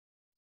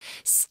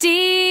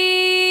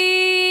Steven,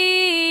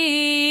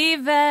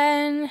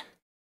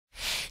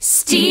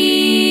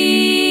 Steven,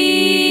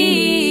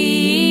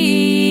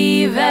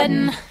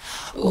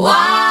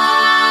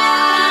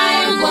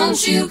 why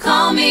won't you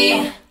call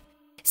me?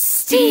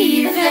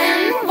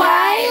 Steven,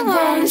 why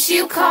won't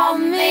you call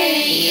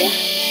me?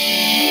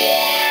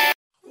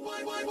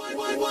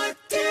 What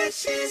did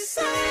she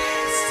say?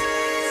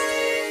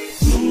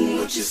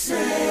 What you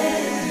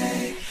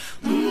say?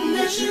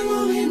 That she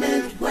really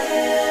meant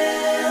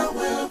well.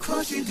 Well, of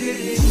course you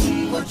did.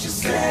 What you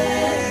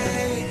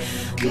say?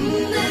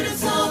 That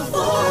it's all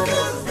for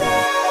the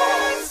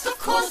best. Of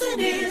course it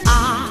is.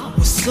 I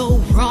was so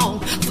wrong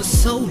for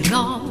so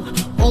long,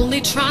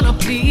 only trying to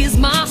please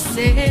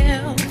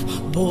myself.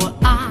 Boy,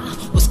 I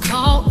was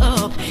caught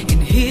up in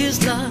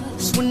his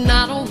lust when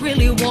I don't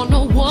really want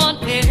no one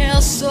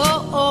else. So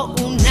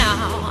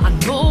now I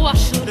know I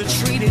should have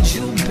treated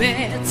you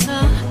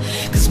better,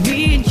 'cause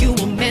me and you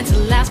were meant to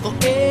last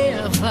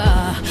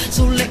forever.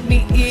 So let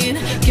me in,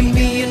 give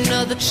me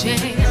another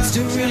chance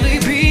to really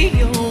be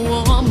your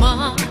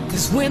woman.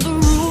 'Cause when the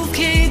roof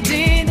caved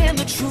in and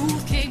the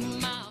truth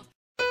came out,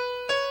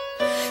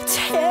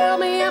 tell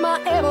me, am I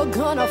ever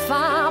gonna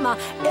find my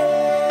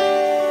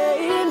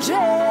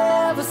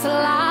angel's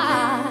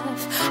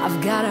life? I've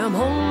got him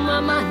on my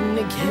mind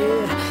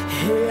again,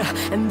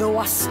 yeah, and though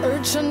I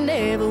search I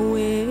never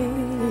will.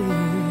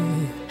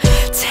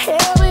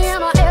 Tell me,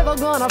 am I ever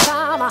gonna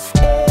find my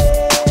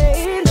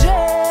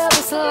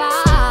angel's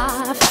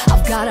life?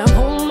 I've got him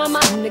on my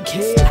mind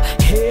again,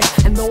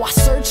 yeah, and though I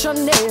search I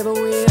never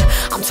will.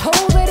 I'm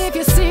told that if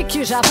you seek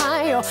you shall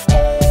find your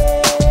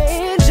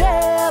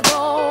angel.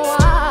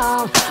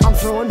 Oh, I'm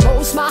throwing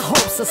most my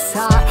hopes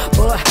aside,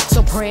 but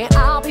so praying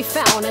I'll be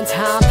found in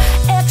time.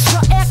 Extra,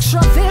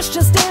 extra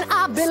vicious, then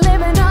I've been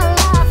living a life.